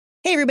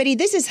Hey, everybody,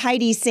 this is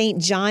Heidi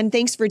St. John.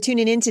 Thanks for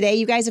tuning in today.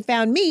 You guys have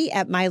found me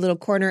at my little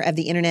corner of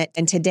the internet.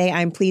 And today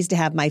I'm pleased to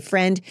have my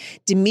friend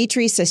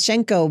Dmitry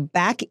Soshenko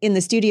back in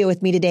the studio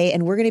with me today.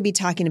 And we're going to be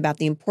talking about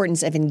the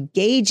importance of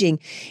engaging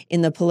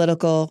in the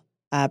political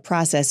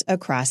process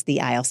across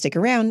the aisle. Stick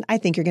around. I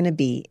think you're going to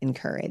be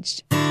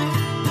encouraged.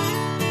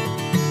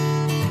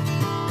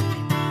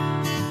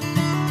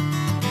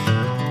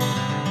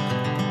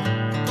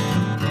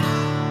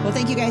 Well,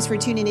 thank you guys for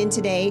tuning in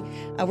today.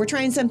 We're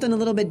trying something a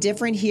little bit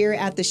different here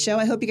at the show.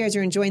 I hope you guys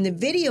are enjoying the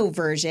video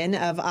version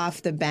of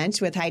Off the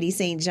Bench with Heidi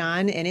St.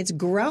 John, and it's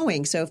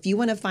growing. So if you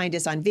want to find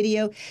us on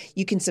video,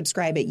 you can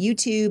subscribe at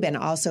YouTube and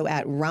also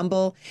at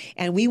Rumble.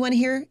 And we want to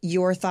hear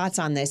your thoughts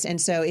on this. And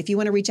so if you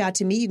want to reach out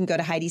to me, you can go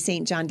to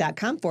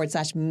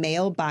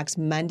HeidiSt.John.com/mailbox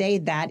Monday.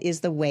 That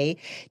is the way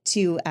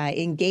to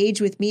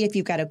engage with me if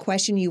you've got a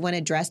question you want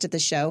addressed at the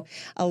show.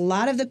 A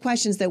lot of the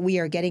questions that we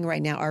are getting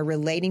right now are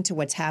relating to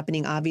what's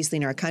happening, obviously,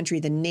 in our country.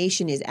 The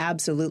nation is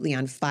absolutely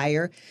on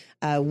fire.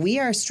 We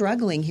are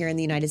struggling here in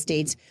the United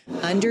States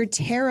under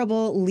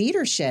terrible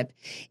leadership.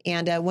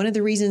 And one of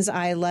the reasons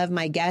I love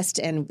my guest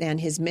and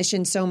his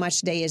mission so much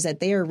today is that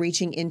they are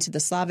reaching into the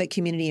Slavic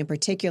community in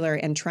particular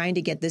and trying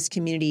to get this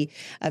community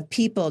of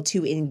people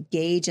to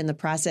engage in the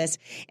process.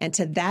 And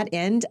to that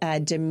end,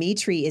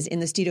 Dmitry is in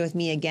the studio with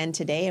me again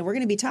today, and we're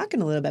going to be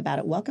talking a little bit about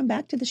it. Welcome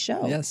back to the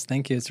show. Yes,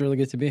 thank you. It's really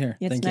good to be here.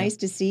 It's nice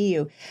to see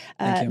you.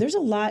 There's a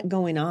lot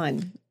going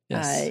on.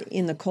 Yes.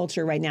 In the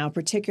culture right now,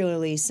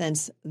 particularly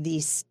since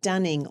the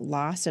stunning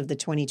loss of the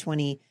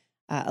 2020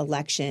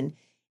 election.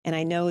 And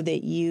I know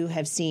that you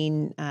have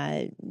seen,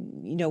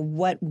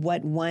 what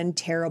one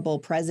terrible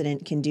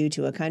president can do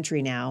to a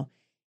country now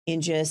in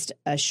just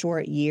a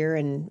short year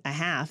and a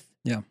half.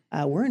 Yeah.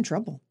 We're in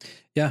trouble.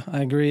 Yeah,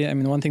 I agree. I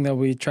mean, one thing that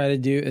we try to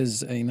do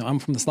is, I'm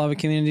from the Slavic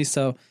community,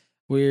 so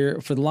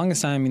for the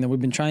longest time, we've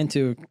been trying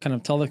to kind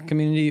of tell the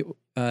community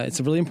it's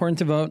really important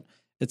to vote.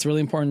 It's really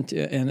important,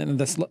 and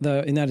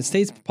the United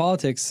States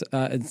politics,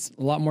 it's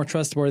a lot more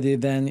trustworthy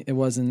than it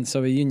was in the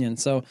Soviet Union.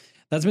 So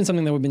that's been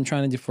something that we've been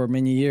trying to do for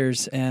many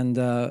years, and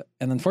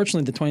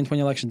unfortunately, the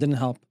 2020 election didn't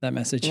help that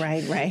message.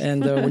 Right. And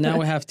now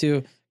we have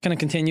to kind of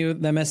continue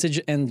that message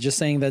and just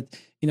saying that,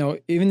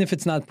 even if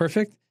it's not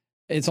perfect,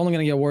 it's only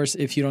going to get worse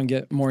if you don't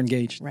get more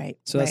engaged. Right.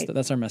 So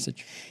that's our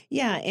message.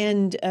 Yeah,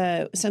 and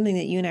something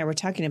that you and I were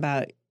talking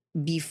about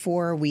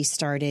before we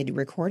started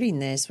recording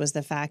this was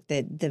the fact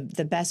that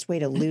the best way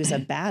to lose a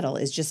battle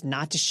is just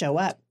not to show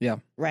up. Yeah.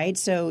 Right.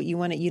 So you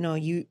want to,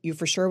 you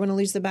for sure want to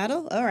lose the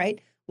battle. All right.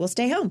 We'll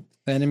stay home.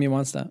 The enemy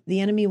wants that. The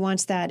enemy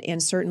wants that.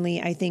 And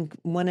certainly I think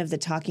one of the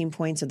talking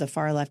points of the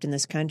far left in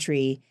this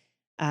country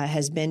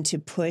has been to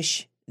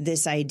push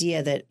this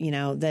idea that,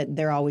 that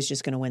they're always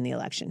just going to win the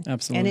election.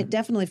 Absolutely. And it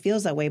definitely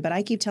feels that way. But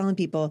I keep telling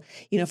people,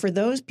 for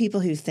those people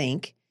who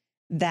think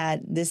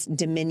that this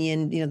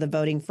Dominion, the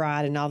voting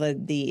fraud and all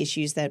the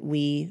issues that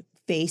we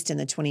faced in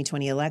the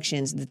 2020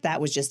 elections,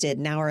 that was just it.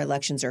 Now our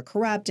elections are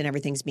corrupt and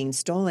everything's being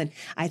stolen.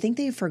 I think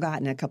they've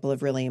forgotten a couple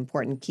of really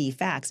important key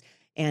facts.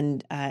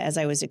 And as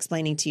I was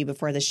explaining to you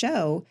before the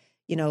show,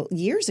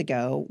 years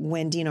ago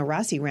when Dino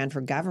Rossi ran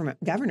for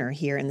governor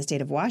here in the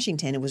state of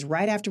Washington, it was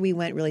right after we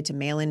went really to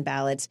mail-in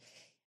ballots.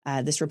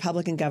 This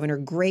Republican governor,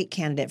 great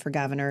candidate for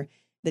governor.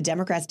 The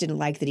Democrats didn't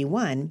like that he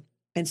won.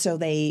 And so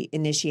they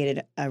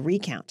initiated a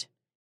recount.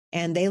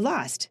 And they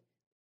lost.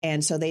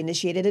 And so they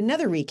initiated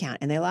another recount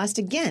and they lost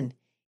again.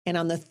 And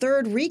on the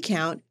third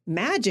recount,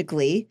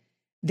 magically,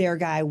 their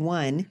guy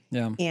won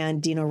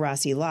and Dino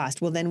Rossi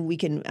lost. Well, then we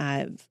can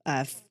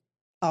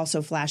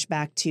also flash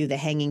back to the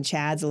hanging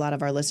chads. A lot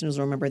of our listeners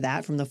will remember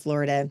that from the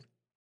Florida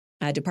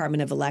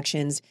Department of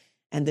Elections.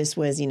 And this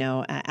was,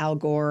 Al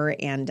Gore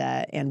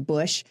and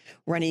Bush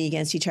running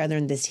against each other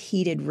in this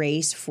heated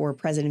race for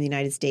president of the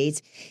United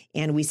States.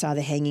 And we saw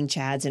the hanging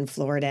chads in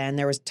Florida, and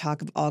there was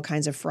talk of all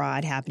kinds of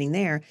fraud happening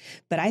there.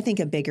 But I think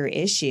a bigger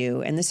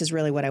issue, and this is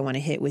really what I want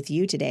to hit with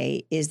you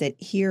today, is that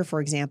here,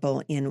 for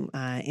example, in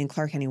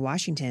Clark County,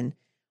 Washington,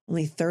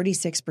 only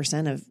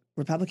 36% of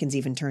Republicans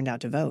even turned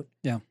out to vote.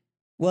 Yeah.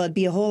 Well, it'd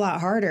be a whole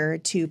lot harder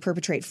to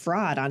perpetrate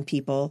fraud on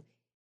people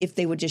if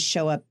they would just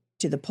show up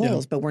to the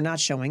polls, but we're not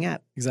showing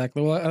up.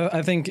 Exactly. Well,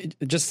 I think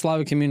just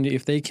Slavic community,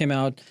 if they came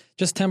out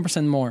just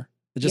 10% more,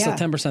 just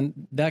 10%,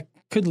 that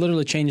could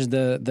literally change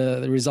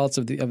the results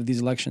of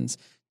these elections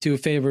to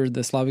favor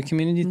the Slavic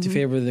community, to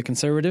favor the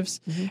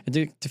conservatives, and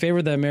to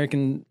favor the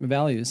American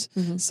values.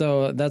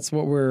 So that's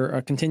what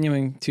we're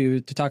continuing to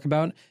talk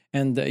about.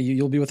 And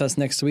you'll be with us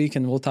next week,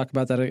 and we'll talk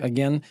about that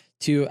again,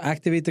 to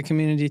activate the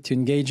community, to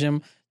engage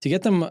them, to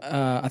get them,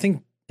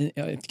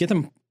 to get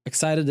them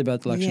excited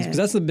about elections, because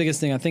that's the biggest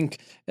thing. I think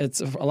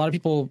it's a lot of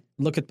people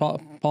look at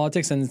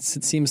politics and it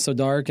seems so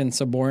dark and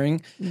so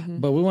boring,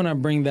 but we want to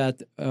bring that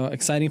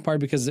exciting part,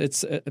 because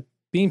it's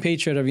being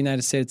patriot of the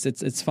United States.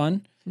 It's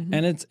fun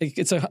and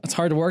it's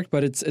hard work,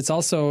 but it's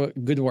also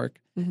good work,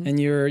 and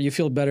you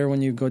feel better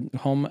when you go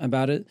home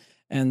about it.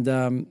 And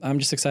I'm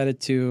just excited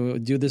to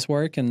do this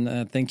work,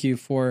 and thank you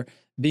for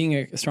being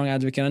a strong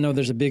advocate. I know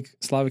there's a big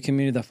Slavic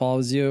community that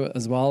follows you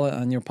as well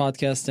on your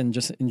podcast and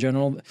just in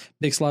general,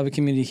 big Slavic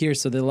community here.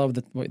 So they love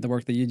the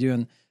work that you do.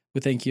 And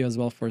we thank you as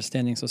well for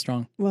standing so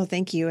strong. Well,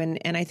 thank you.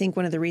 And I think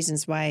one of the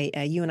reasons why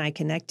you and I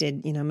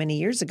connected, many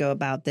years ago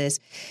about this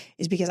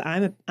is because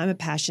I'm a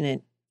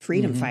passionate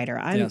freedom fighter.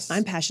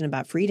 I'm passionate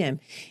about freedom,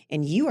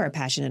 and you are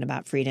passionate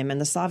about freedom. And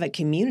the Slavic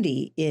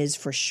community is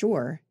for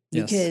sure,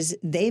 because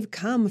they've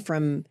come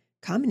from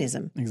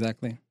communism.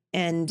 Exactly.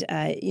 And,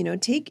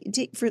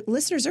 take for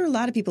listeners, there are a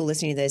lot of people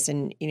listening to this,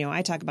 and,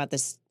 I talk about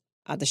this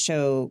at the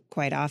show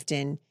quite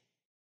often.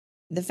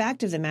 The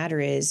fact of the matter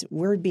is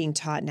we're being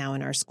taught now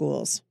in our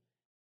schools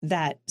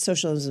that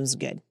socialism is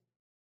good.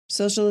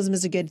 Socialism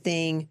is a good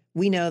thing.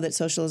 We know that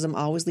socialism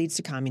always leads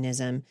to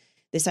communism.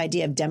 This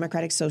idea of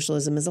democratic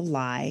socialism is a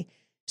lie.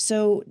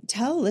 So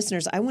tell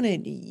listeners, I want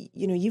to,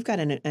 you've got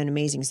an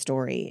amazing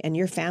story, and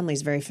your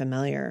family's very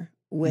familiar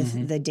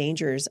with the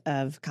dangers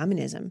of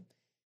communism.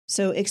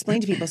 So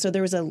explain to people. So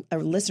there was a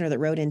listener that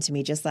wrote into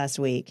me just last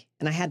week,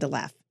 and I had to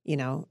laugh,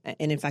 and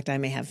in fact, I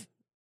may have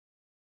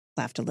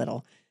laughed a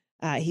little.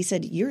 He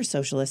said, "You're a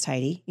socialist,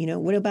 Heidi.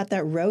 What about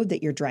that road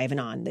that you're driving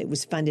on that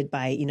was funded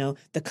by,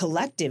 the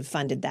collective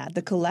funded that.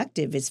 The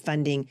collective is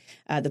funding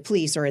the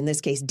police, or in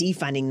this case,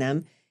 defunding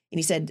them." And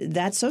he said,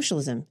 "That's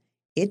socialism.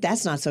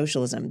 That's not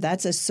socialism.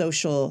 That's a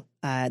social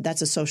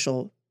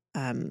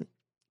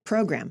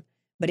program,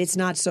 but it's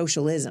not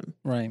socialism."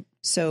 Right.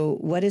 So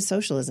what is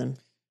socialism?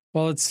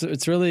 Well,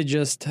 it's really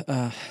just,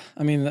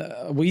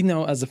 we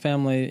know as a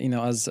family,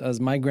 as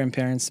my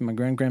grandparents and my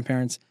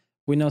grandparents,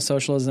 we know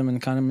socialism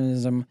and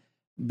communism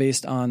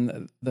based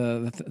on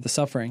the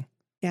suffering.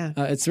 Yeah.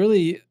 It's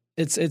really,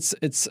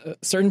 it's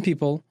certain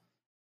people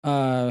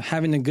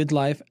having a good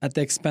life at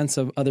the expense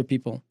of other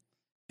people.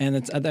 And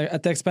it's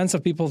at the expense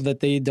of people that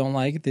they don't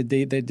like, that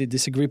they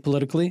disagree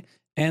politically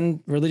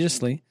and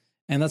religiously.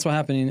 And that's what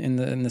happened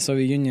in the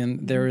Soviet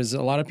Union. There is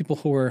a lot of people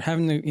who were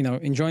having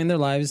enjoying their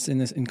lives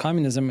in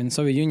communism in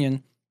Soviet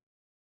Union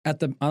at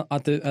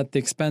the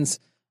expense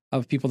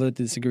of people that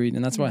disagreed,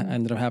 and that's what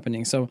ended up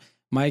happening. So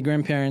my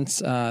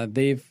grandparents,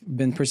 they've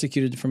been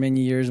persecuted for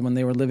many years when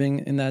they were living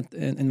in that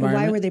environment.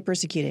 Why were they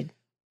persecuted?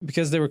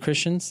 Because they were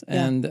Christians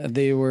and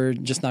they were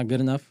just not good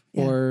enough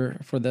for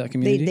the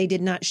community. They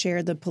did not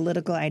share the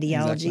political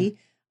ideology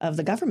of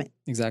the government.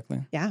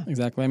 Exactly. Yeah.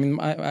 Exactly. I mean,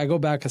 I go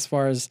back as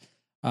far as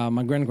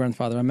my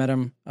grandfather. I met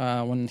him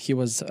when he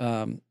was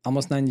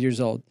almost 90 years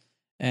old.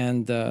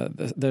 And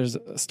there's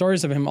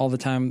stories of him all the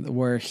time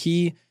where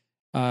he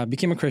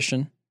became a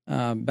Christian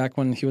back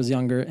when he was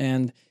younger.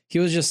 And he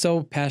was just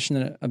so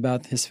passionate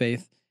about his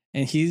faith.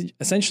 And he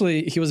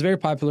was a very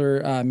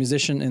popular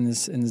musician in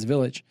his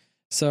village.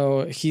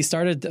 So he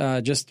started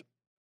just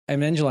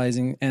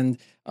evangelizing, and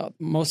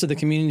most of the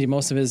community,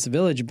 most of his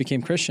village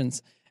became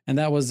Christians. And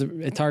that was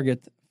a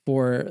target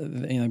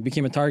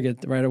became a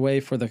target right away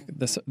for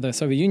the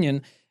Soviet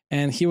Union.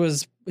 And he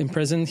was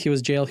imprisoned, he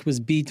was jailed, he was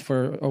beat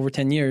for over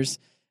 10 years.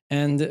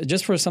 And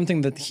just for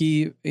something that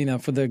he,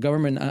 for the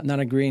government not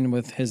agreeing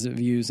with his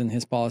views and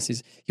his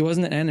policies. He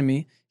wasn't an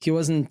enemy. He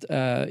wasn't,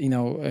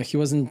 he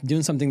wasn't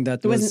doing something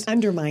that wasn't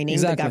undermining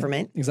the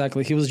government.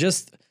 Exactly. He was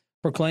just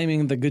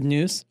proclaiming the good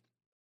news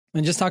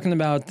and just talking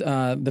about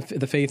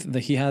the faith that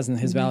he has and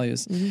his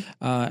values.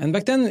 And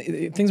back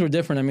then, things were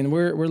different. I mean,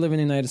 we're living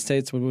in the United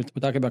States. We're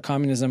talking about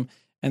communism.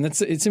 And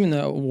it's even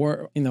a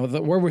war,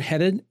 where we're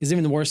headed is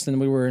even worse than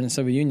we were in the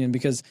Soviet Union,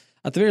 because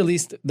at the very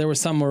least, there was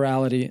some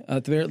morality.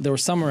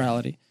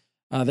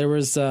 There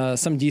was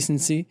some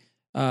decency,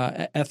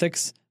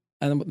 ethics.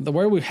 And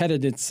where we're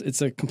headed,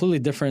 it's a completely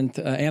different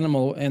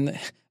animal. And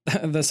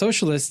the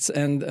socialists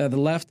and the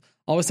left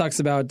always talks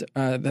about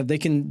that they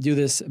can do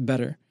this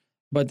better.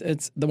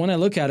 But when I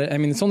look at it, I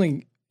mean,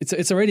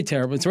 it's already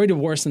terrible. It's already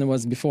worse than it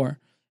was before.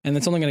 And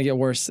it's only going to get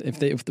worse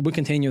if we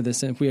continue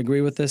this, and if we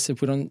agree with this,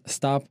 if we don't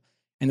stop,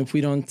 and if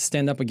we don't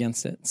stand up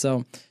against it.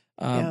 So,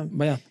 but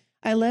yeah.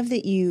 I love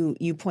that you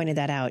pointed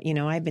that out.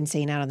 I've been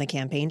saying out on the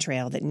campaign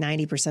trail that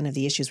 90% of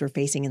the issues we're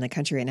facing in the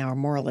country right now are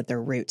moral at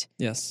their root.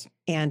 Yes.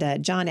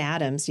 And John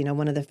Adams,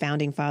 one of the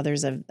founding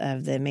fathers of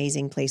the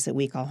amazing place that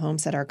we call home,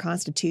 said our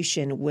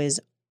Constitution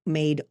was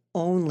made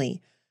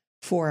only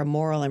for a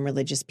moral and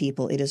religious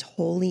people. It is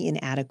wholly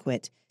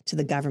inadequate to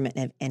the government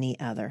of any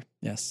other.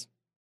 Yes.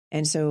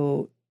 And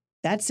so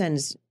that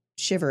sends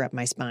shiver up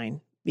my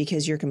spine,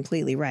 because you're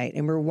completely right.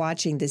 And we're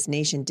watching this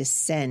nation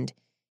descend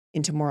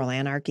into moral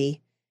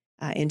anarchy,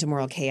 into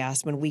moral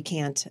chaos, when we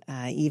can't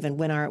even,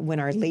 when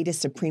our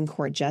latest Supreme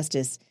Court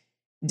justice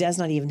does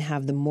not even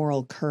have the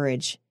moral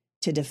courage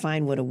to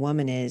define what a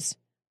woman is,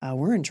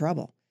 we're in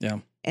trouble. Yeah.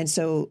 And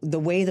so the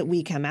way that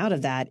we come out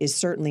of that is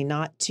certainly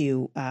not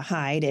to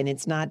hide, and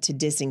it's not to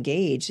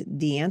disengage.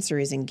 The answer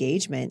is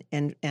engagement.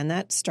 And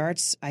that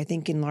starts, I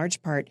think, in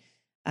large part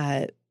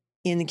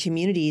in the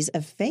communities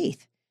of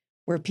faith,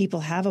 where people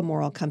have a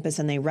moral compass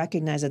and they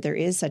recognize that there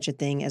is such a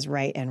thing as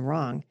right and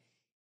wrong.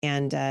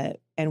 And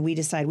we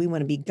decide we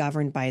want to be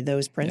governed by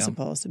those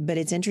principles. Yeah. But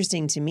it's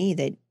interesting to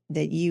me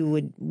that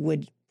you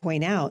would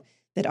point out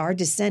that our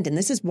descent, and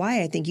this is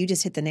why I think you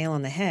just hit the nail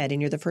on the head,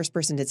 and you're the first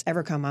person that's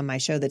ever come on my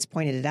show that's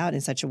pointed it out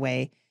in such a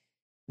way.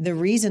 The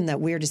reason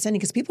that we're descending,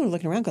 because people are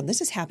looking around going,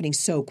 this is happening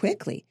so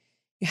quickly.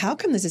 How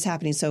come this is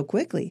happening so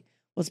quickly?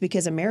 Well, it's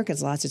because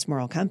America's lost its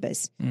moral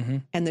compass.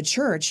 And the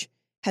church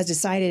has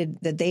decided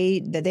that they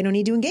don't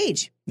need to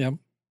engage. Yep.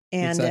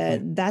 And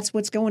exactly. That's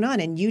what's going on.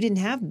 And you didn't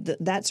have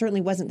that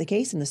certainly wasn't the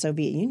case in the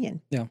Soviet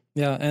Union. Yeah.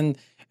 And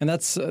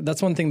that's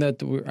one thing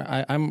that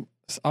I'm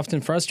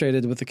often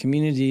frustrated with the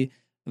community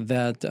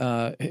that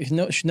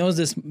knows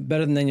this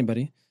better than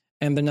anybody,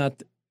 and they're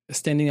not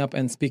standing up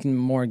and speaking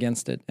more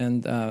against it.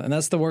 And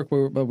that's the work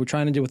we're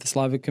trying to do with the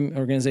Slavic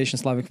organization,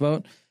 Slavic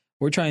Vote.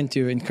 We're trying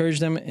to encourage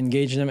them,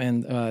 engage them,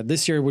 and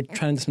this year we're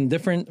trying to do something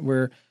different.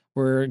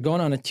 We're going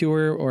on a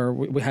tour, or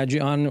we had you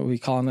on. We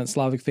call it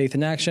Slavic Faith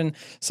in Action.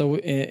 So,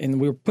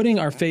 and we're putting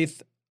our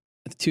faith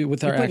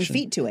with our action.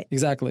 Feet to it.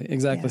 Exactly.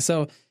 Yeah.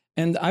 So,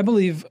 and I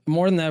believe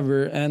more than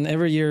ever, and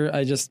every year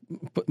I just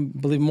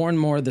believe more and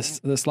more the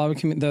Slavic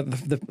community,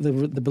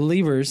 the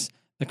believers,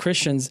 the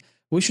Christians,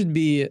 we should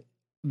be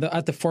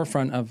at the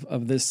forefront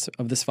of this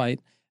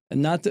fight.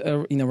 And not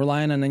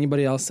relying on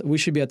anybody else. We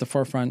should be at the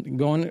forefront,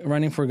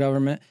 running for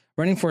government,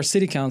 running for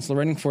city council,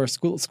 running for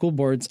school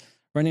boards,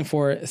 running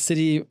for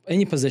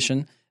any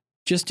position,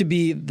 just to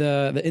be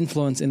the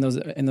influence in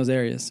those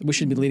areas. We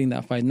should be leading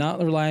that fight, not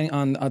relying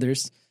on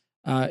others.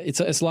 It's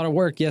a lot of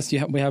work. Yes,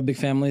 we have big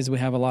families. We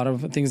have a lot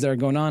of things that are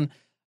going on,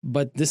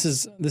 but this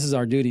is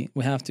our duty.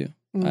 We have to.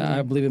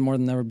 I believe it more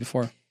than ever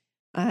before.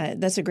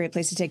 That's a great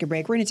place to take a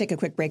break. We're going to take a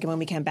quick break, and when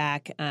we come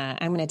back,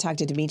 I'm going to talk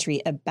to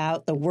Dimitri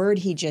about the word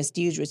he just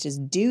used, which is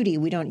duty.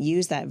 We don't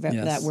use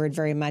that word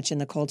very much in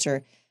the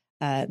culture,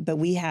 but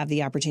we have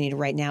the opportunity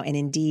right now. And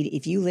indeed,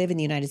 if you live in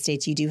the United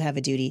States, you do have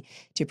a duty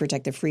to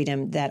protect the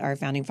freedom that our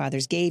founding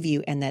fathers gave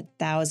you and that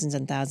thousands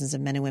and thousands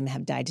of men and women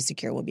have died to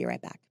secure. We'll be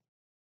right back.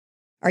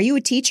 Are you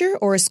a teacher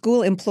or a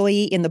school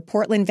employee in the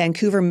Portland,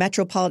 Vancouver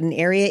metropolitan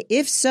area?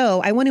 If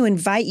so, I want to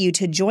invite you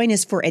to join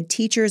us for a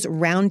teacher's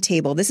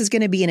roundtable. This is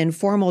going to be an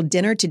informal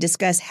dinner to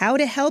discuss how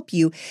to help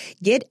you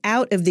get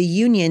out of the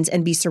unions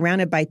and be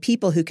surrounded by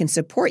people who can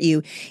support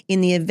you in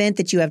the event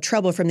that you have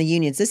trouble from the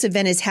unions. This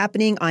event is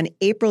happening on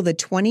April the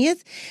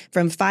 20th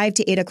from 5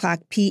 to 8 o'clock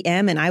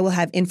p.m., and I will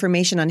have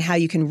information on how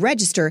you can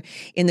register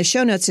in the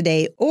show notes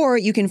today, or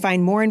you can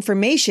find more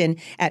information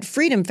at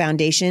Freedom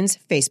Foundation's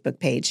Facebook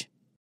page.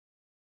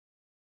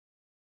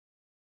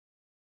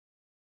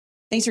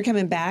 Thanks for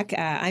coming back.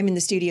 I'm in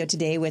the studio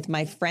today with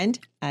my friend,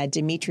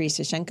 Dimitri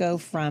Sashenko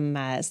from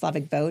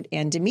Slavic Vote.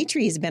 And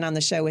Dimitri has been on the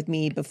show with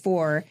me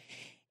before.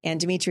 And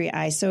Dimitri,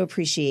 I so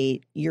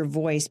appreciate your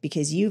voice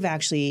because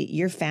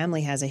your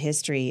family has a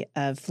history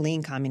of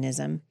fleeing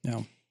communism.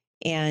 Yeah.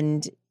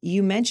 And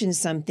you mentioned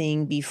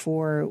something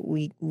before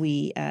we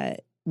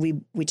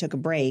took a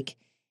break,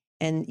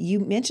 and you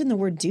mentioned the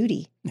word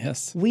duty.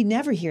 Yes. We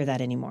never hear that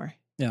anymore.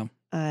 Yeah.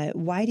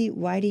 Why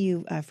do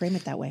you frame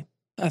it that way?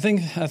 I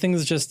think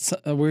it's just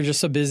we're just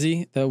so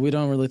busy that we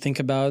don't really think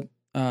about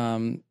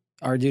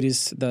our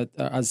duties that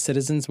as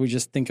citizens. We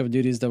just think of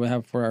duties that we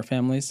have for our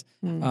families,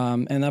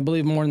 and I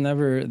believe more than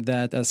ever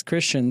that as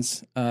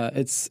Christians,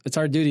 it's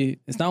our duty.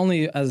 It's not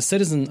only as a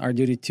citizen our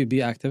duty to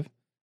be active,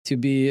 to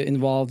be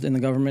involved in the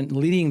government,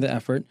 leading the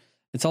effort.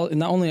 It's all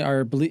not only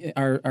our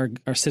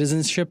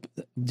citizenship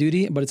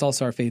duty, but it's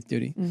also our faith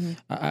duty.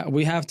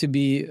 We have to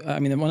be. I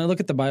mean, when I look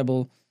at the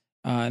Bible,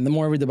 and the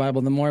more I read the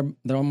Bible, the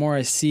more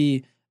I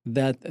see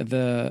that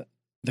the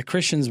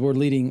Christians were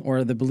leading,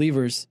 or the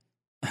believers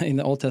in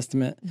the Old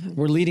Testament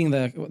were leading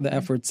the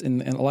efforts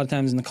in a lot of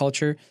times in the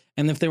culture.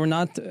 And if they were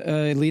not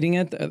leading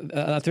it,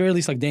 at the very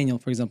least, like Daniel,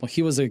 for example,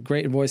 he was a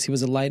great voice. He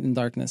was a light in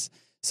darkness.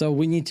 So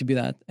we need to be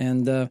that.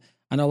 And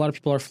I know a lot of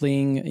people are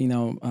fleeing,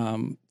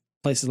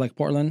 places like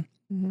Portland,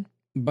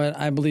 but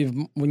I believe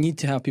we need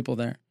to have people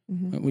there.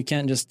 We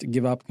can't just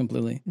give up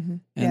completely.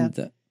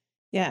 And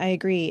yeah, I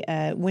agree.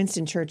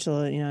 Winston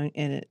Churchill,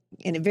 and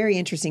a very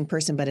interesting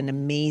person, but an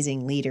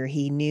amazing leader.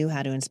 He knew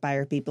how to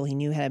inspire people. He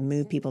knew how to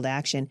move people to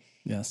action.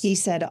 Yes. He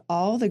said,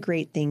 all the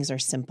great things are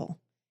simple,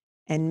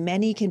 and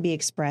many can be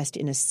expressed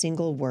in a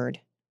single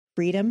word: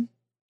 freedom,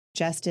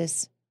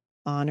 justice,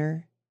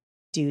 honor,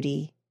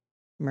 duty,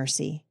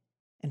 mercy,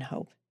 and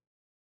hope.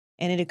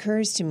 And it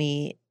occurs to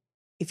me,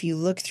 if you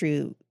look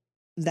through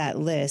that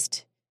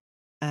list,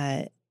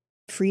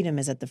 freedom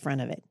is at the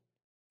front of it.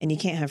 And you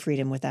can't have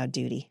freedom without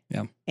duty.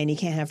 Yeah. And you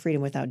can't have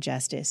freedom without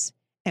justice.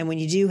 And when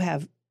you do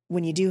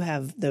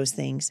have those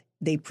things,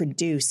 they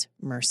produce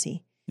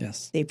mercy.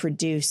 Yes. They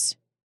produce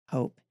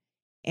hope.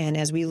 And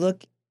as we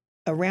look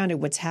around at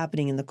what's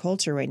happening in the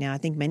culture right now, I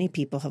think many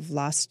people have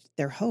lost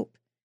their hope.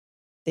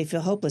 They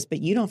feel hopeless, but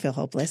you don't feel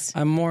hopeless.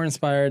 I'm more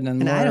inspired and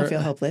more, I don't feel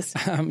hopeless.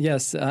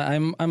 Yes,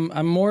 I'm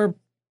more.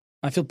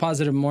 I feel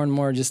positive more and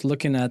more just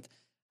looking at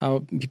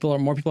how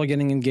more people are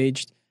getting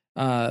engaged.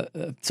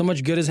 So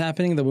much good is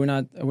happening that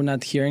we're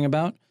not hearing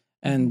about,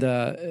 and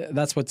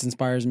that's what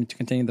inspires me to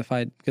continue the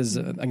fight. Because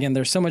again,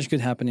 there's so much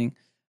good happening,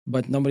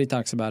 but nobody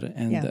talks about it.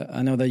 And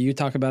I know that you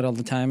talk about it all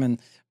the time,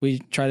 and we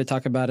try to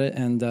talk about it.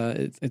 And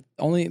it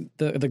only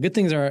the good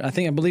things are.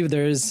 I believe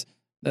there is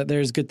that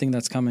there's good thing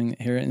that's coming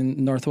here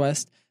in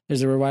Northwest.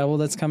 There's a revival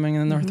that's coming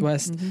in the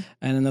Northwest,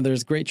 and I know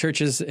there's great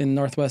churches in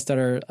Northwest that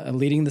are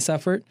leading this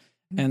effort,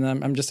 and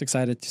I'm just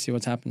excited to see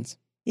what happens.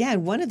 Yeah,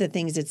 and one of the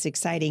things that's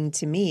exciting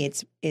to me,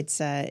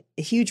 it's a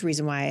huge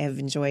reason why I have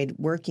enjoyed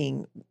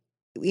working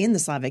in the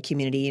Slavic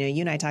community. You know,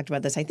 you and I talked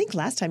about this, I think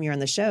last time you were on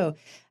the show.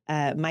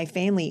 My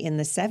family in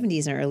the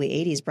 70s and early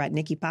 80s brought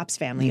Nicky Pop's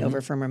family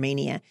over from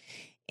Romania.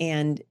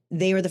 And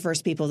they were the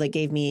first people that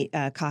gave me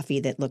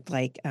coffee that looked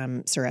like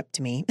syrup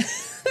to me.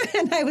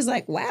 And I was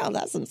like, wow,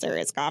 that's some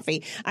serious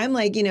coffee. I'm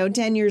like,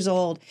 10 years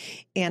old.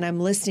 And I'm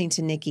listening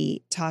to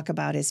Nicky talk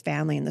about his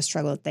family and the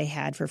struggle that they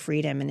had for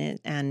freedom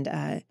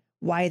and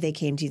why they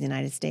came to the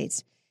United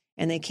States.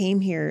 And they came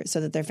here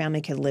so that their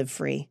family could live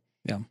free.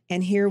 Yeah.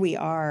 And here we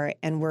are,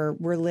 and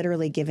we're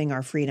literally giving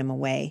our freedom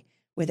away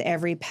with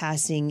every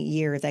passing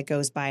year that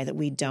goes by that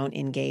we don't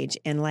engage.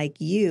 And like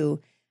you,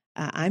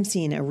 I'm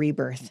seeing a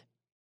rebirth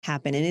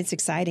happen. And it's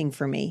exciting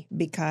for me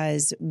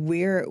because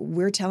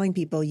we're telling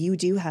people you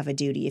do have a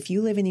duty. If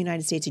you live in the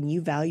United States and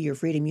you value your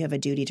freedom, you have a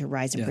duty to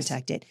rise and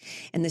protect it.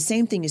 And the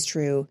same thing is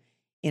true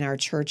in our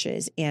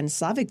churches. And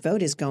Slavic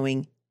Vote is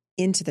going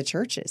into the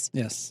churches.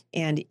 Yes.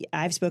 And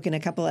I've spoken at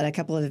a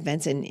couple of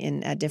events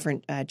in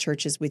different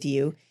churches with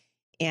you.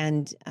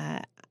 And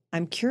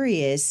I'm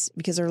curious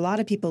because there are a lot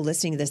of people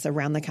listening to this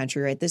around the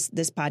country, right? This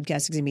podcast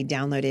is going to be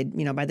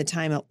downloaded, by the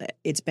time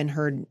it's been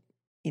heard,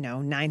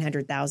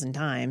 900,000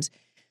 times.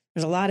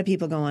 There's a lot of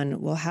people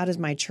going, well, how does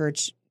my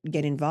church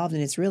get involved?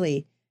 And it's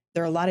really,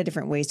 there are a lot of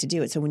different ways to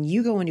do it. So when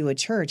you go into a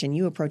church and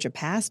you approach a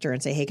pastor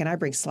and say, hey, can I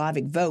bring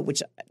Slavic Vote?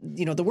 Which,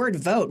 the word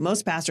vote,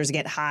 most pastors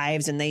get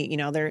hives and they,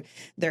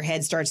 their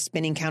head starts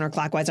spinning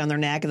counterclockwise on their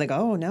neck. And they go,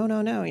 oh,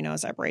 no,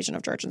 separation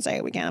of church and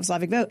say we can't have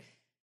Slavic Vote.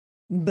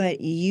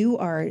 But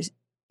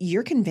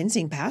you're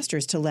convincing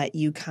pastors to let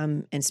you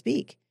come and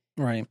speak.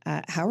 Right.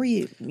 How are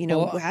you,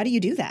 how do you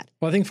do that?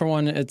 Well, I think for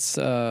one, it's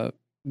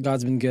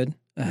God's been good.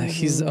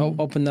 He's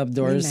opened up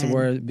doors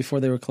where before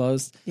they were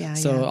closed.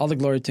 All the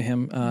glory to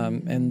him.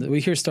 And we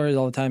hear stories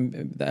all the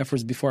time. The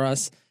efforts before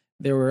us,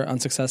 they were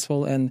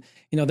unsuccessful. And,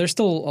 there's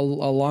still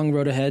a long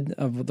road ahead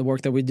of the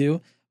work that we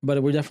do,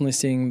 but we're definitely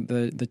seeing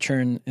the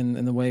churn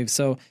in the wave.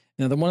 So,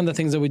 one of the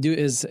things that we do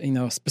is,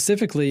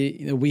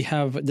 specifically, we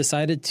have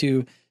decided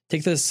to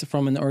take this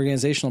from an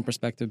organizational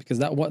perspective because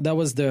that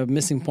was the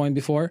missing point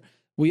before.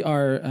 We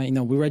are,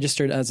 we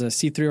registered as a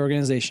C3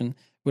 organization.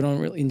 We don't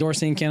really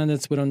endorse any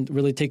candidates. We don't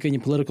really take any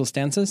political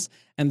stances.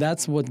 And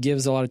that's what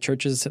gives a lot of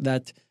churches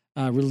that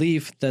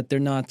relief that they're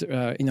not,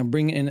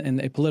 bringing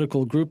in a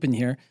political group in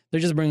here. They're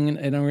just bringing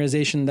an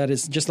organization that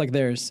is just like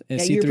theirs.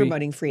 C3. You're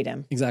promoting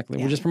freedom. Exactly.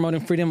 Yeah. We're just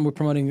promoting freedom. We're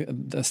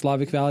promoting the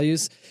Slavic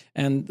values.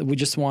 And we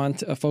just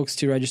want folks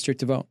to register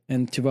to vote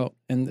and to vote.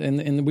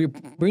 And we're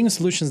bringing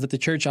solutions that the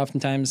church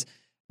oftentimes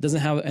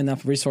doesn't have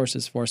enough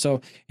resources for.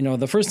 So,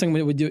 the first thing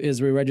we do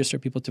is we register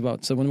people to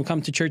vote. So when we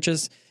come to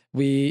churches,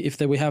 if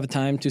we have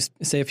time to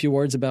say a few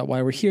words about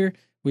why we're here,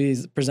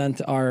 we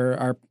present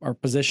our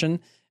position.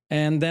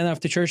 And then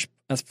after church,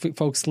 as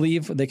folks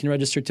leave, they can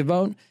register to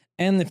vote.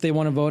 And if they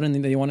want to vote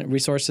and they want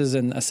resources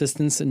and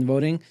assistance in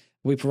voting,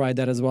 we provide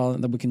that as well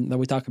that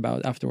we talk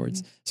about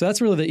afterwards. Mm-hmm. So that's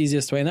really the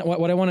easiest way. And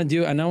what I want to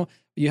do, I know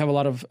you have a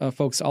lot of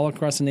folks all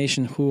across the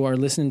nation who are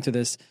listening to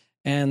this,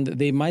 and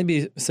they might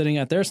be sitting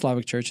at their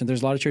Slavic church, and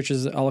there's a lot of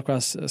churches all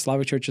across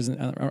Slavic churches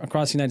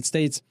across the United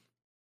States.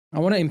 I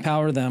want to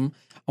empower them.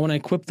 I want to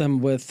equip them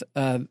with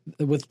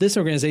this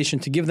organization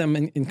to give them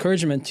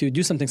encouragement to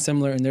do something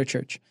similar in their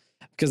church.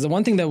 Because the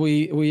one thing that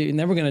we're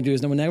never going to do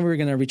is that we're never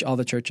going to reach all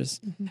the churches.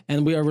 Mm-hmm.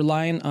 And we are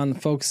relying on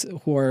folks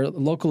who are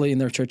locally in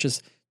their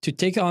churches to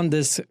take on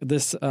this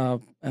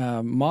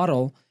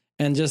model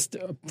and just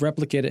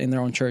replicate it in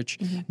their own church.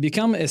 Mm-hmm.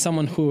 Become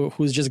someone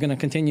who's just going to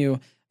continue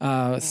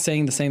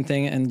saying the same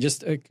thing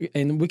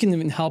and we can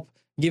even help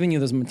giving you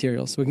those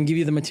materials. We can give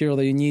you the material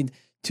that you need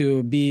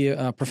to be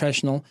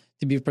professional,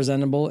 to be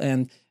presentable.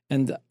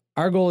 And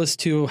our goal is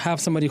to have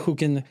somebody who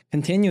can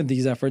continue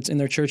these efforts in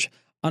their church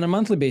on a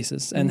monthly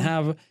basis and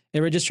have a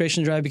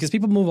registration drive because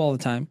people move all the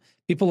time.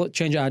 People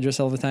change address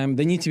all the time.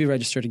 They need to be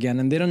registered again,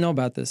 and they don't know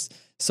about this.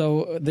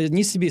 So there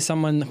needs to be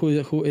someone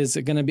who is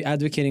going to be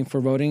advocating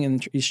for voting in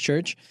each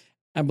church.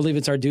 I believe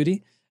it's our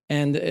duty.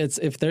 And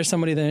if there's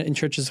somebody there in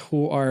churches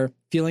who are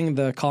feeling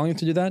the calling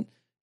to do that,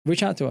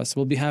 reach out to us.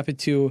 We'll be happy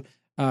to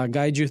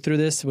guide you through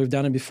this. We've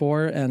done it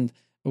before, and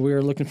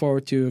we're looking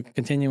forward to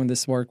continuing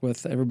this work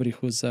with everybody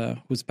who's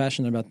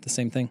passionate about the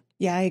same thing.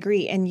 Yeah, I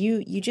agree. And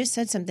you just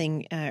said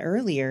something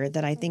earlier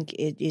that I think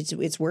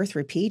it's worth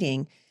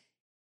repeating.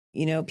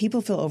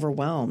 People feel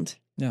overwhelmed,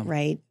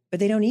 right? But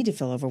they don't need to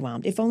feel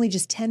overwhelmed. If only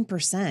just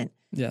 10%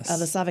 of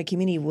the Slavic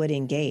community would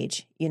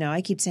engage.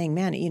 I keep saying,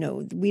 man,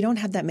 we don't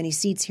have that many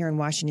seats here in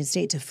Washington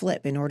State to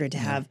flip in order to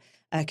have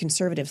a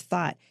conservative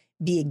thought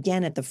be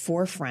again at the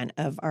forefront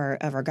of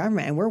our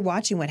government. And we're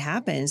watching what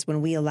happens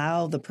when we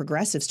allow the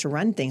progressives to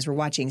run things. We're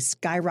watching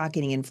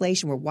skyrocketing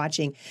inflation. We're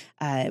watching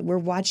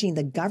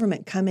the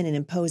government come in and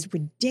impose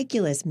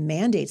ridiculous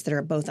mandates that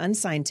are both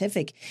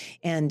unscientific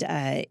and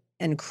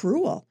and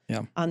cruel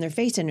on their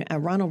face. And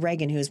Ronald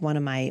Reagan, who is one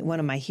of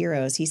my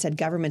heroes, he said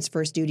government's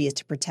first duty is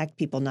to protect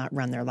people, not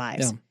run their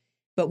lives. Yeah.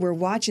 But we're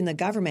watching the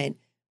government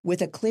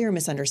with a clear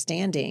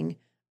misunderstanding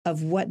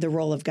of what the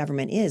role of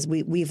government is.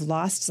 We've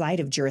lost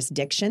sight of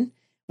jurisdiction.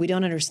 We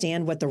don't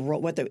understand what the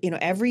role,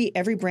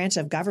 every branch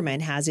of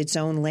government has its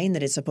own lane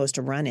that it's supposed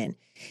to run in.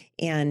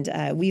 And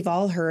we've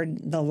all heard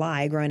the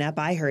lie growing up.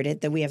 I heard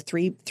it, that we have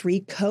three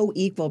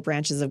co-equal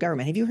branches of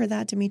government. Have you heard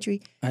that,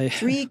 Dimitri?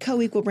 3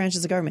 co-equal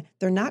branches of government.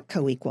 They're not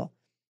co-equal.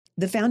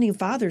 The founding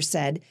fathers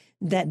said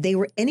that they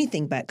were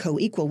anything but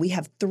co-equal. We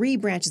have 3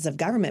 branches of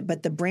government,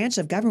 but the branch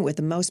of government with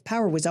the most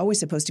power was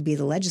always supposed to be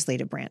the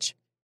legislative branch,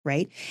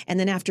 right? And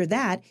then after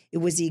that, it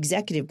was the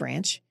executive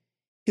branch,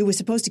 who was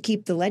supposed to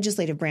keep the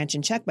legislative branch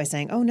in check by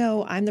saying, oh,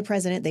 no, I'm the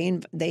president.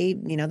 They,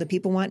 the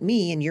people want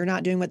me and you're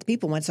not doing what the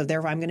people want. So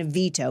therefore, I'm going to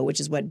veto, which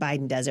is what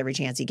Biden does every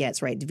chance he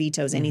gets, right?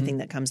 Vetoes anything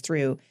that comes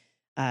through.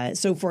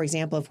 So, for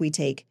example, if we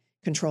take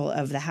control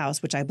of the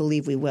House, which I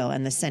believe we will,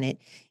 and the Senate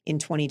in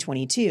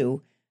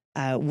 2022,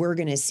 we're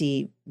going to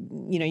see,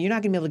 you're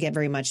not going to be able to get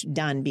very much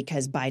done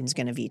because Biden's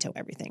going to veto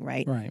everything,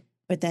 right? Right.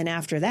 But then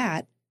after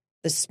that,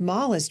 the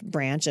smallest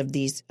branch of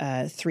these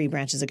 3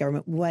 branches of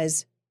government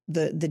was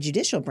the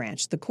judicial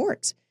branch, the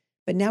courts.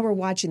 But now we're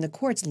watching the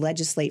courts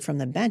legislate from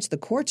the bench. The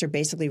courts are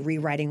basically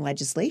rewriting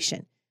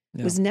legislation.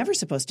 Yeah. It was never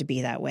supposed to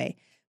be that way.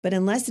 But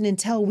unless and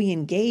until we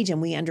engage and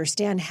we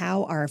understand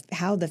how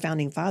the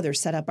founding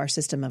fathers set up our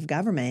system of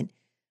government,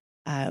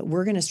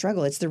 we're going to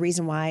struggle. It's the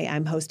reason why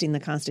I'm hosting the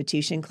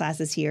Constitution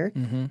classes here.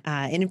 Mm-hmm.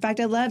 And in fact,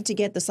 I love to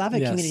get the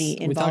Slavic community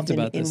involved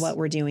in what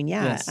we're doing.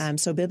 Yeah.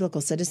 Yes. So biblical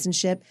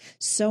citizenship,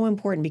 so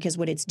important, because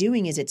what it's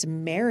doing is it's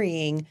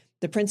marrying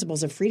the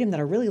principles of freedom that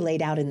are really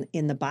laid out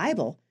in the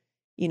Bible.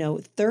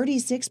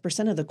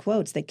 36% of the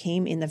quotes that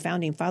came in the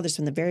founding fathers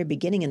from the very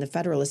beginning in the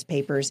Federalist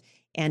Papers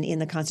and in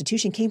the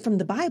Constitution came from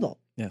the Bible.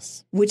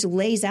 Yes. Which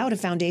lays out a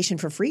foundation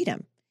for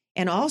freedom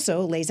and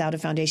also lays out a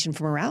foundation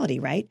for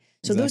morality, right?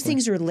 So Those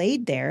things are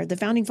laid there. The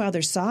founding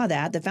fathers saw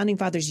that. The founding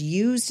fathers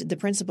used the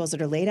principles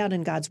that are laid out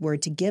in God's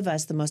word to give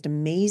us the most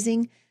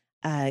amazing,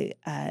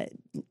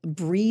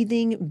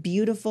 breathing,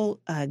 beautiful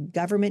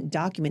government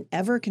document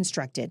ever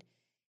constructed.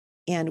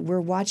 And we're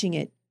watching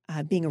it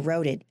being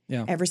eroded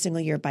every single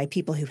year by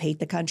people who hate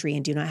the country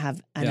and do not have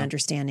an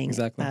understanding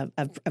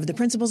of the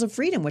principles of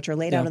freedom, which are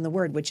laid out in the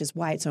Word, which is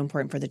why it's so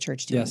important for the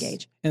church to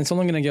engage. And it's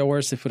only going to get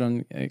worse if we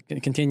don't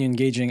continue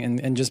engaging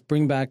and just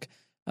bring back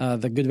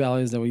the good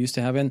values that we used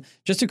to have. And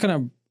just to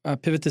kind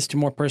of pivot this to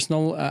more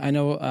personal, I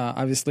know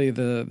obviously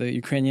the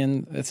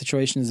Ukrainian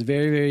situation is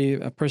very,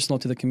 very personal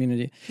to the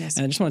community. Yes.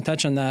 And I just want to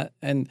touch on that.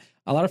 And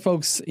a lot of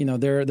folks,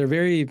 they're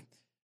very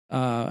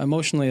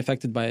emotionally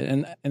affected by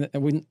it. And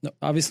we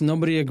obviously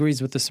nobody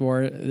agrees with this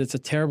war. It's a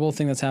terrible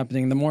thing that's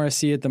happening. The more I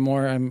see it, the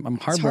more I'm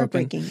heartbroken. It's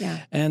heartbreaking,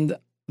 yeah. And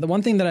the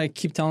one thing that I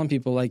keep telling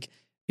people, like,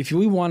 if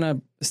we want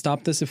to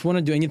stop this, if we want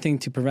to do anything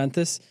to prevent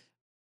this,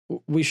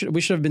 we should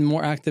have been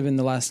more active in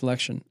the last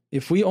election.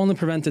 If we only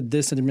prevented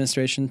this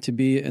administration to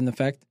be in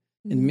effect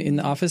in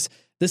the office,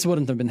 this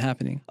wouldn't have been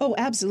happening. Oh,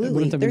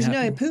 absolutely.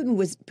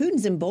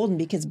 Putin's emboldened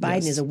because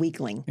Biden is a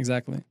weakling.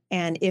 Exactly.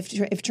 And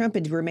if Trump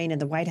had remained in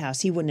the White House,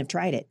 he wouldn't have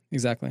tried it.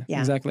 Exactly. Yeah,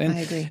 exactly. And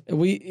I agree.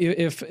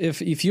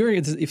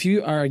 If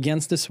you are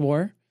against this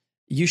war,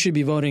 you should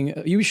be voting.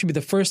 You should be the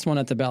first one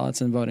at the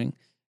ballots and voting,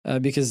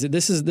 because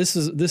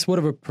this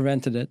would have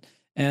prevented it.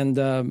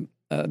 And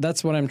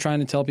that's what I'm trying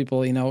to tell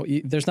people.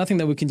 There's nothing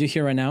that we can do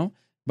here right now.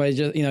 But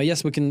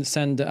yes, we can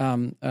send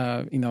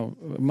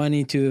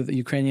money to the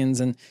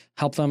Ukrainians and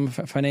help them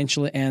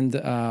financially and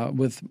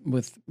with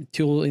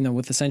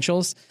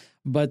essentials.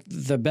 But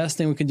the best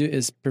thing we can do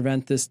is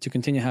prevent this to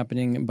continue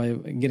happening by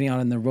getting out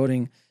and their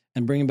voting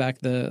and bringing back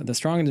the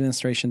strong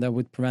administration that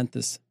would prevent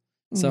this.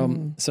 So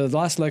the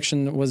last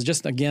election was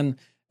just again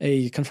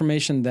a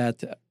confirmation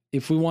that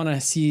if we want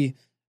to see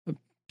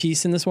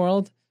peace in this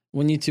world,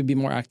 we need to be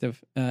more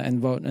active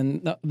and vote.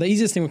 And the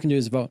easiest thing we can do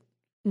is vote.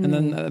 And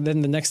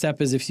then the next step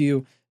is, if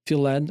you feel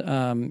led,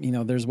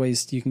 there's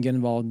ways you can get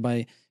involved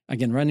by,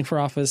 again, running for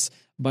office,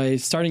 by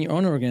starting your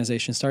own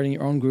organization, starting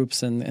your own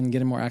groups, and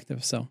getting more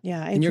active. So,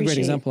 and you're a great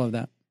example of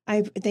that.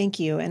 I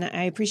thank you, and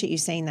I appreciate you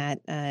saying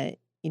that.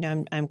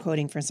 I'm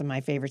quoting from some of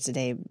my favorites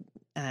today,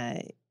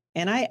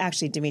 and I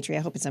actually, Dimitri, I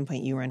hope at some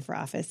point you run for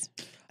office.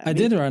 I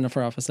did run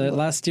for office.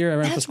 Last year, I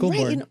ran for school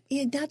board.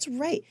 That's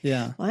right.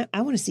 Yeah. Well,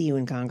 I want to see you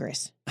in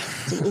Congress.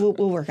 So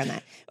we'll work on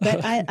that.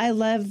 But I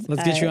love...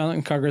 Let's get you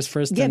in Congress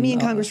first. Get me in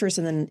Congress first,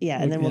 and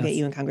then we'll get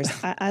you in Congress.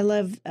 I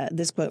love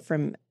this quote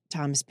from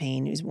Thomas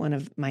Paine, who's one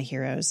of my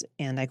heroes,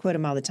 and I quote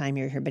him all the time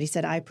here. But he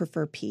said, "I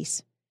prefer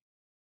peace.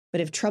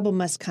 But if trouble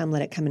must come,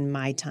 let it come in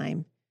my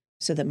time,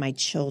 so that my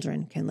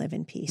children can live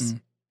in peace."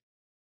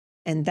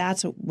 And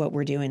that's what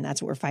we're doing.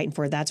 That's what we're fighting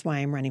for. That's why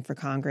I'm running for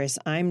Congress.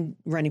 I'm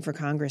running for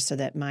Congress so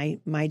that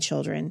my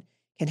children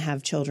can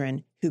have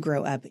children who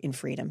grow up in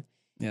freedom.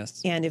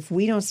 Yes. And if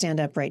we don't stand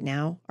up right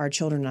now, our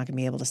children are not going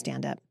to be able to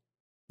stand up.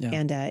 Yeah.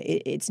 And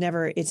it's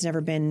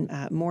never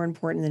been more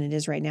important than it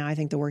is right now. I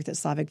think the work that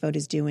Slavic Vote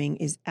is doing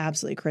is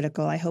absolutely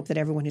critical. I hope that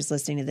everyone who's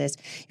listening to this,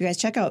 you guys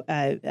check out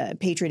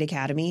Patriot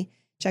Academy.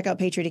 Check out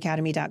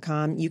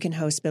patriotacademy.com. You can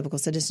host biblical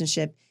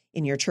citizenship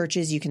in your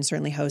churches. You can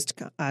certainly host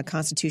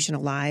Constitution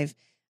Alive.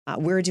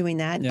 We're doing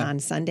that on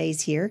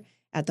Sundays here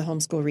at the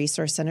Homeschool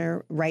Resource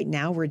Center. Right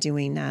now, we're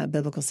doing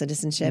biblical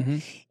citizenship.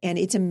 And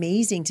it's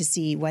amazing to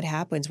see what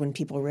happens when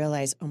people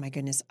realize, oh, my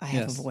goodness, I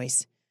have a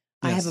voice.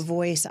 I have a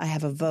voice, I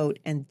have a vote,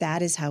 and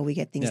that is how we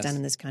get things done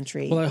in this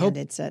country. Well, I hope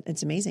it's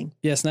amazing.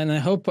 Yes, and I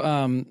hope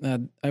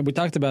we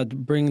talked about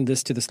bringing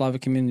this to the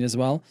Slavic community as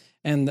well.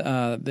 And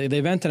the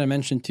event that I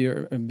mentioned to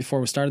you before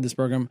we started this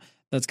program,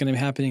 that's going to be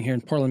happening here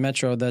in Portland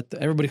Metro, that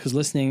everybody who's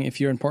listening,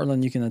 if you're in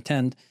Portland, you can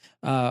attend.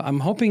 I'm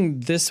hoping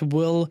this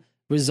will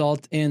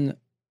result in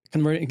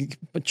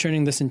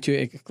turning this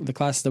into the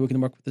classes that we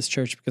can work with this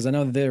church, because I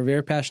know that they're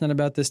very passionate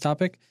about this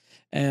topic.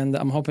 And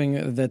I'm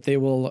hoping that they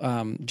will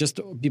just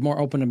be more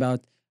open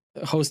about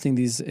hosting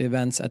these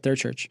events at their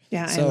church.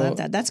 Yeah, I love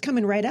that. That's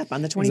coming right up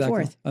on the 24th.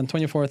 Exactly. On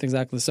 24th,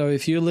 exactly. So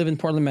if you live in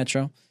Portland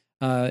Metro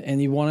and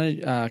you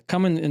want to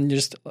come and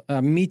just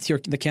meet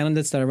the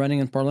candidates that are running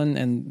in Portland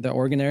and the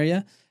Oregon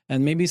area,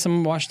 and maybe some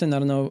in Washington, I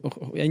don't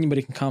know,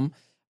 anybody can come.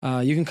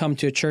 You can come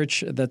to a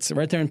church that's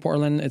right there in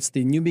Portland. It's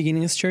the New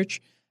Beginnings Church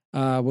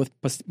with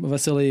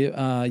Vasily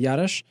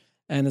Yarash.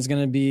 And it's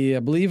going to be, I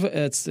believe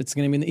it's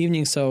going to be in the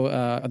evening. So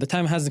the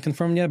time hasn't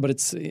confirmed yet, but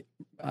it's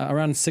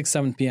around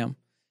 6-7 p.m.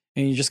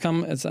 And you just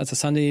come. It's a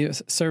Sunday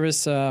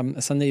service, a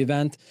Sunday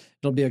event.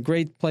 It'll be a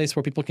great place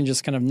where people can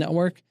just kind of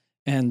network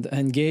and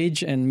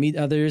engage and meet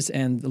others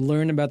and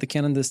learn about the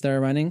candidates that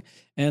are running.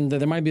 And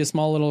there might be a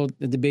small little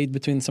debate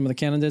between some of the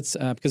candidates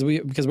because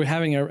we're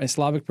having a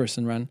Slavic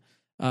person run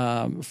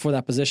for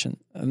that position,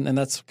 and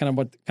that's kind of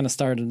what kind of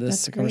started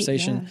this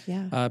conversation.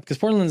 Yeah. Because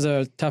Portland's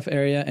a tough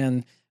area,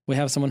 and we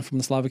have someone from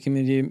the Slavic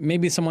community,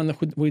 maybe someone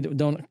that we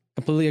don't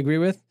completely agree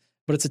with,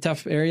 but it's a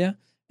tough area.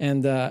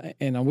 And,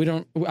 we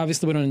don't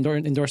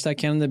endorse that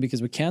candidate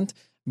because we can't,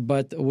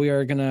 but we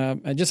are going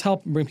to just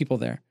help bring people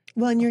there.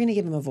 Well, and you're going to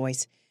give them a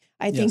voice.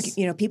 I think,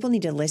 people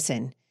need to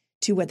listen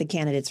to what the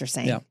candidates are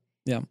saying.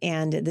 Yeah.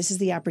 And this is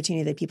the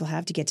opportunity that people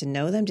have to get to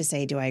know them, to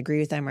say, do I agree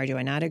with them or do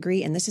I not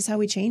agree? And this is how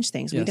we change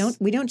things. Yes.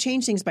 We don't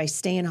change things by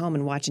staying home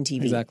and watching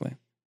TV. Exactly.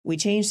 We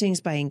change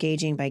things by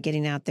engaging, by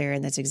getting out there,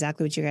 and that's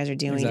exactly what you guys are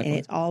doing. Exactly. And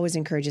it always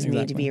encourages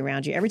me to be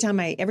around you. Every time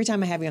I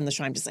have you on the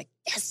show, I'm just like,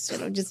 yes,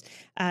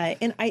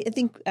 and I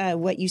think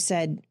what you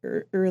said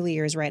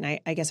earlier is right. And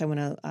I guess I want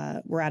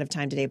to. We're out of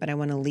time today, but I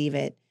want to leave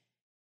it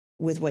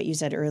with what you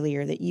said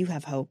earlier, that you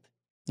have hope.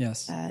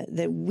 Yes,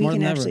 that we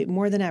can actually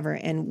more than ever,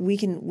 and we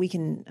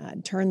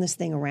can turn this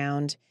thing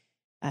around.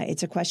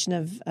 It's a question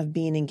of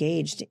being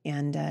engaged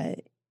and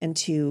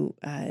to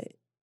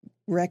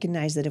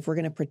recognize that if we're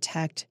going to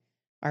protect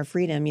our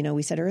freedom,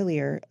 we said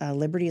earlier,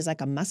 liberty is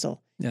like a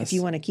muscle. Yes. If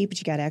you want to keep it,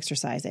 you got to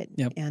exercise it.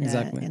 Yep, and,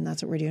 exactly. And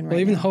that's what we're doing right now.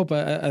 Well, even now. hope,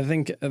 I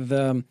think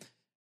the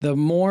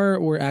more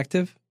we're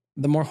active,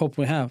 the more hope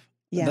we have.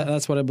 Yeah.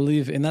 That's what I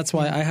believe. And that's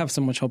why I have so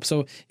much hope.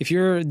 So if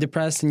you're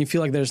depressed and you feel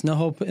like there's no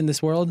hope in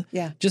this world,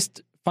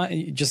 just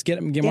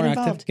get more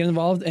active, get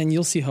involved, and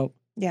you'll see hope.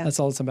 Yeah. That's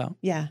all it's about.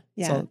 Yeah.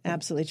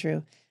 Absolutely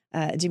true.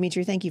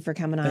 Dimitri, thank you for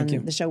coming on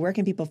the show. Where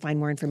can people find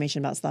more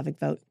information about Slavic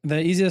Vote? The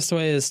easiest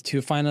way is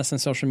to find us on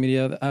social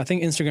media. I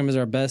think Instagram is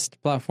our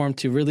best platform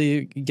to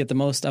really get the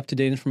most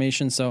up-to-date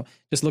information. So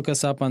just look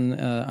us up on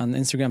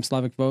Instagram,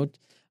 Slavic Vote.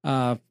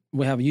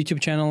 We have a YouTube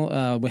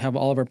channel. We have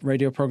all of our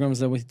radio programs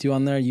that we do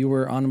on there. You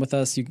were on with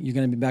us. You're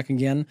going to be back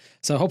again.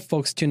 So I hope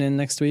folks tune in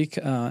next week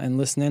and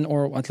listen in,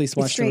 or at least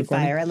watch the recording. Straight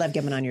fire. I love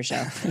getting on your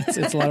show.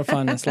 It's a lot of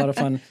fun. It's a lot of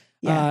fun.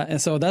 Yeah.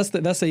 And so that's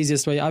the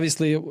easiest way.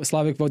 Obviously,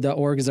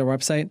 SlavicVote.org is our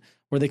website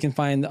where they can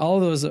find all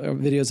of those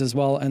videos as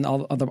well. And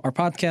all of our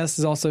podcast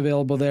is also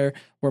available there,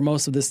 where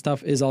most of this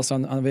stuff is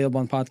also available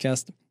on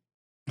podcast.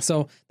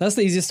 So that's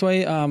the easiest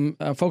way.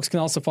 Folks can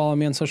also follow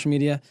me on social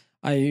media.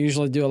 I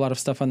usually do a lot of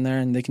stuff on there,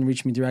 and they can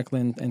reach me directly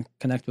and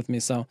connect with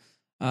me. So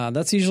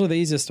that's usually the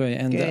easiest way.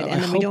 And, good.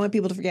 And then we don't want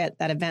people to forget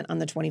that event on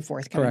the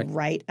 24th, coming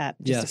right up,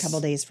 just a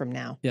couple days from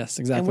now. Yes,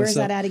 exactly. And where's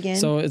that at again?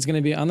 So it's going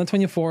to be on the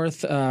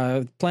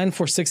 24th, planned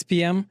for 6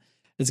 p.m.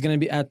 It's going to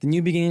be at the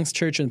New Beginnings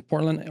Church in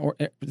Portland.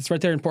 It's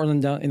right there in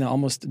Portland,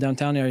 almost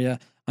downtown area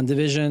on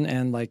Division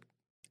and like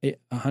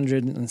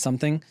 100 and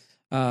something.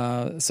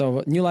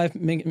 So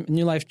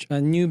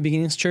New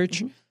Beginnings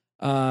Church.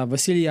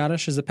 Vasily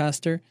Yarash is the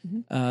pastor.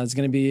 It's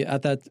going to be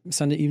at that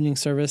Sunday evening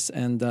service,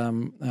 and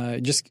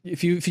just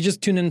if you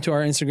just tune into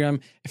our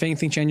Instagram, if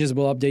anything changes,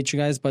 we'll update you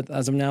guys. But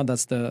as of now,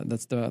 that's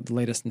the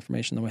latest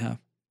information that we have.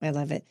 I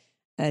love it,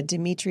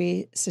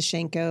 Dimitri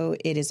Sashenko.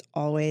 It is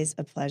always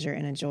a pleasure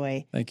and a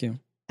joy. Thank you,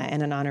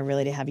 and an honor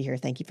really to have you here.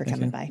 Thank you for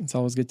coming by. It's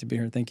always good to be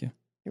here. Thank you.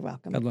 You're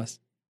welcome. God bless.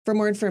 For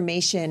more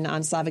information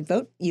on Slavic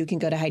Vote, you can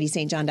go to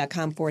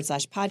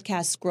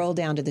HeidiSt.John.com/podcast, scroll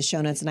down to the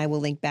show notes, and I will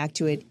link back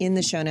to it in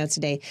the show notes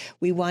today.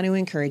 We want to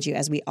encourage you,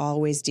 as we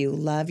always do,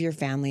 love your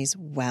families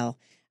well.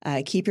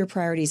 Keep your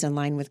priorities in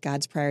line with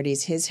God's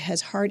priorities.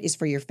 His heart is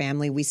for your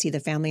family. We see the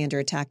family under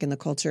attack in the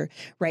culture.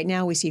 Right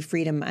now, we see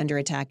freedom under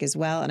attack as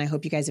well. And I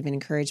hope you guys have been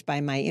encouraged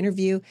by my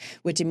interview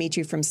with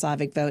Dimitri from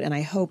Slavic Vote. And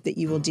I hope that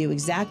you will do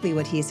exactly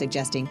what he is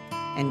suggesting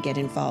and get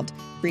involved.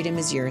 Freedom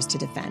is yours to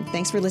defend.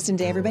 Thanks for listening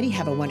today, everybody.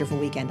 Have a wonderful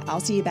weekend. I'll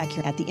see you back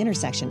here at the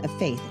intersection of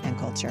faith and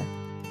culture.